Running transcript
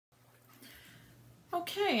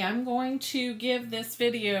Okay, I'm going to give this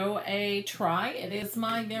video a try. It is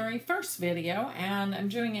my very first video, and I'm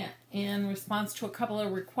doing it in response to a couple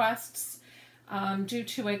of requests due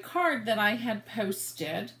to a card that I had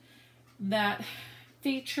posted that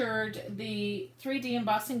featured the 3D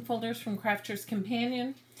embossing folders from Crafter's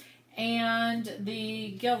Companion and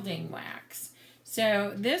the gilding wax.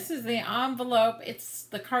 So this is the envelope.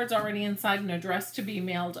 The card's already inside and addressed to be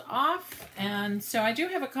mailed off. And so I do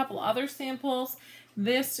have a couple other samples.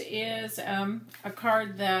 This is a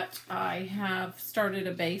card that I have started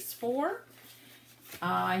a base for.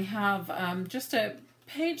 I have just a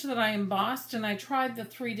page that I embossed, and I tried the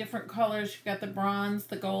 3 different colors. You've got the bronze,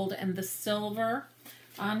 the gold, and the silver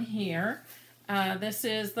on here. This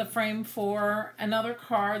is the frame for another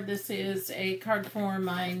card. This is a card for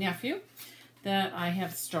my nephew that I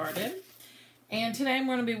have started. And today I'm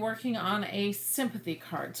going to be working on a sympathy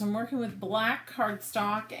card. So I'm working with black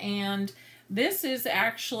cardstock, and this is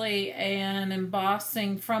actually an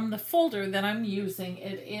embossing from the folder that I'm using.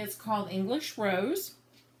 It is called English Rose,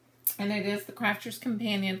 and it is the Crafter's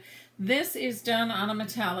Companion. This is done on a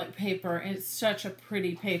metallic paper. It's such a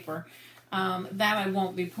pretty paper that I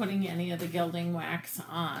won't be putting any of the gilding wax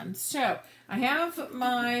on. So I have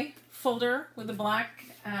my folder with the black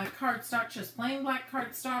cardstock, just plain black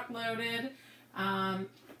cardstock loaded.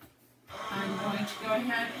 I'm going to go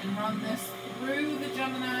ahead and run this through the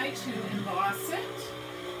Gemini to emboss it.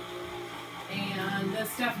 And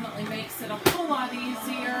this definitely makes it a whole lot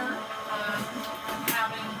easier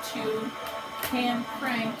having to hand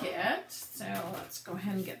crank it. So let's go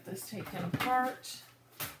ahead and get this taken apart.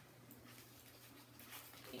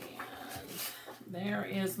 There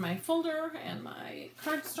is my folder and my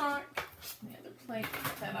cardstock. The other plate,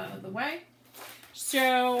 get that out of the way.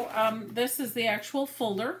 So this is the actual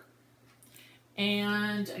folder.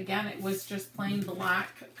 And again, it was just plain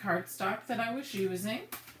black cardstock that I was using.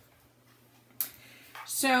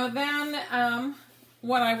 So then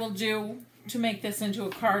what I will do to make this into a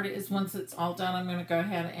card is, once it's all done, I'm going to go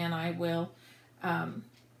ahead and I will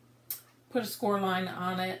put a score line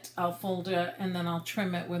on it. I'll fold it, and then I'll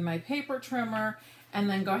trim it with my paper trimmer, and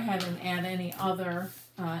then go ahead and add any other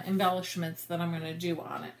embellishments that I'm going to do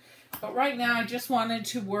on it. But right now I just wanted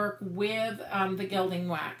to work with the gilding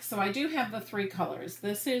wax. So I do have the 3 colors.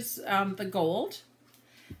 This is the gold,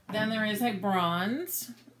 then there is a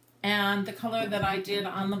bronze, and the color that I did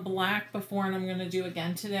on the black before and I'm going to do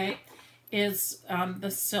again today is the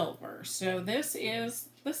silver. So this is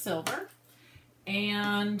the silver,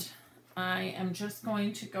 and I am just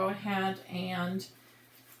going to go ahead and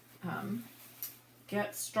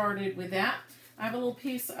get started with that. I have a little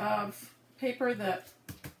piece of paper that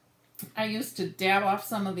I used to dab off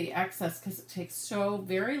some of the excess because it takes so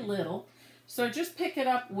very little. So I just pick it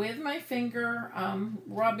up with my finger,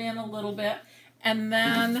 rub in a little bit, and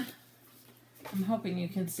then I'm hoping you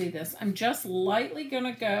can see this. I'm just lightly going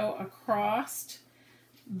to go across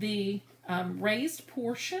the raised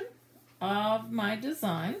portion of my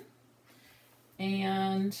design.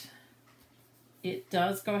 And it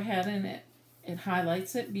does go ahead and it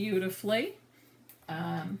highlights it beautifully.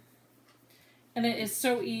 And it is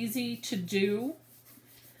so easy to do.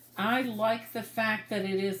 I like the fact that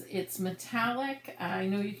it's metallic. I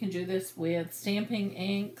know you can do this with stamping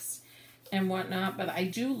inks and whatnot, but I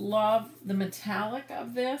do love the metallic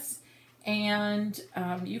of this. And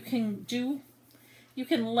you can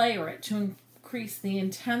layer it to increase the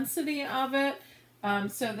intensity of it,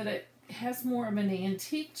 so that it has more of an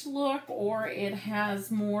antiqued look, or it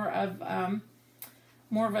has more of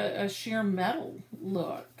a sheer metal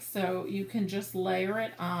look. So you can just layer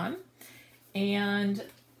it on, and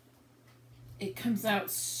it comes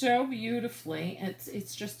out so beautifully.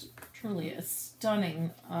 It's just truly a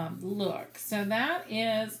stunning look. So that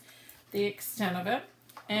is the extent of it,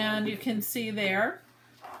 and you can see there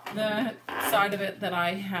the side of it that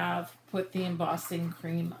I have put the embossing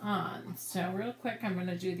cream on. So real quick, I'm going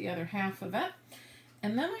to do the other half of it,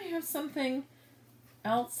 and then I have something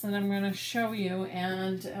else that I'm going to show you.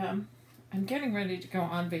 And I'm getting ready to go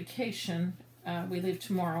on vacation. We leave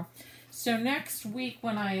tomorrow. So next week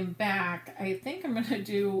when I am back, I think I'm going to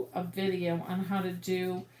do a video on how to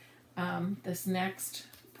do this next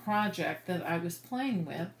project that I was playing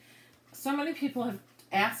with. So many people have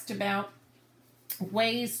asked about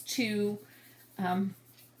ways to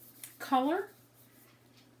color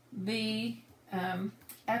the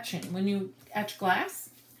etching when you etch glass.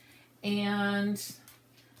 And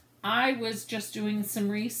I was just doing some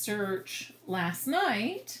research last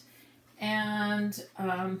night and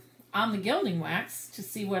on the gilding wax to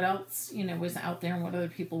see what else was out there and what other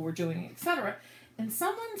people were doing, etc. And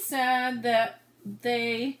someone said that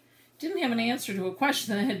they didn't have an answer to a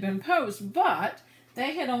question that had been posed, but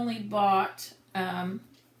they had only bought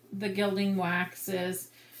the gilding waxes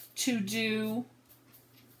to do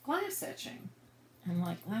glass etching. And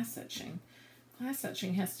like glass etching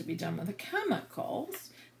has to be done with the chemicals,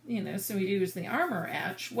 you know, so we use the armor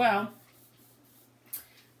etch. Well,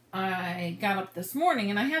 I got up this morning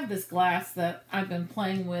and I have this glass that I've been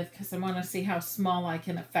playing with because I want to see how small I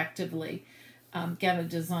can effectively get a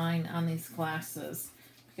design on these glasses,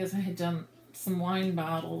 because I had done some wine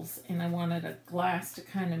bottles and I wanted a glass to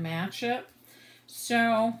kind of match it.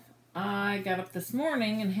 So I got up this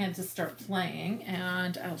morning and had to start playing,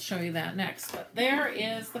 and I'll show you that next. But there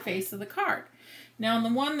is the face of the card. Now, on the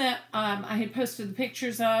one that I had posted the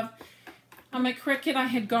pictures of, on my Cricut, I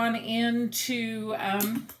had gone into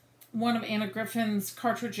one of Anna Griffin's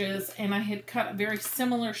cartridges, and I had cut a very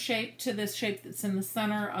similar shape to this shape that's in the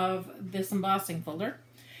center of this embossing folder.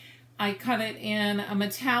 I cut it in a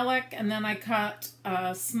metallic, and then I cut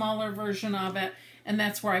a smaller version of it, and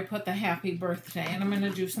that's where I put the happy birthday. And I'm going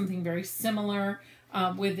to do something very similar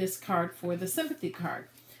with this card for the sympathy card.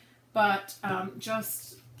 But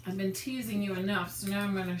I've been teasing you enough, so now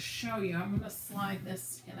I'm going to show you. I'm going to slide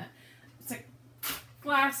this in it.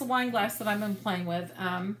 It's a wine glass that I've been playing with.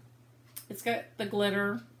 It's got the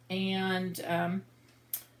glitter, and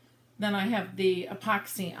then I have the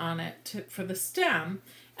epoxy on it for the stem.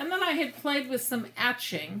 And then I had played with some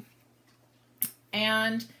etching,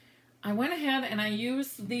 and I went ahead and I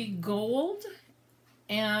used the gold,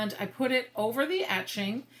 and I put it over the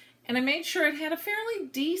etching, and I made sure it had a fairly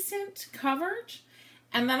decent coverage,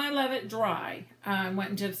 and then I let it dry. I went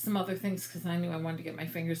and did some other things because I knew I wanted to get my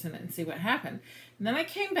fingers in it and see what happened. And then I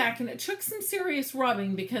came back, and it took some serious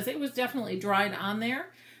rubbing because it was definitely dried on there.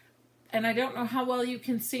 And I don't know how well you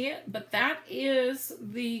can see it, but that is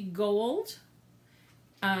the gold.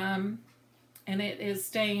 And it is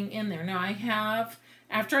staying in there. Now I have,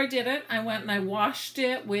 after I did it, I went and I washed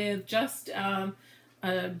it with just a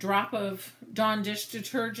drop of Dawn dish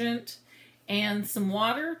detergent and some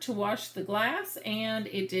water to wash the glass, and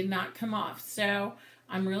it did not come off. So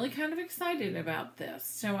I'm really kind of excited about this.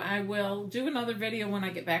 So I will do another video when I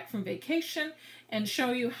get back from vacation and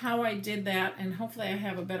show you how I did that, and hopefully I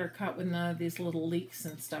have a better cut with none of these little leaks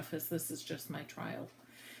and stuff, as this is just my trial.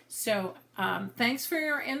 So thanks for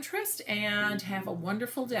your interest, and have a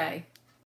wonderful day.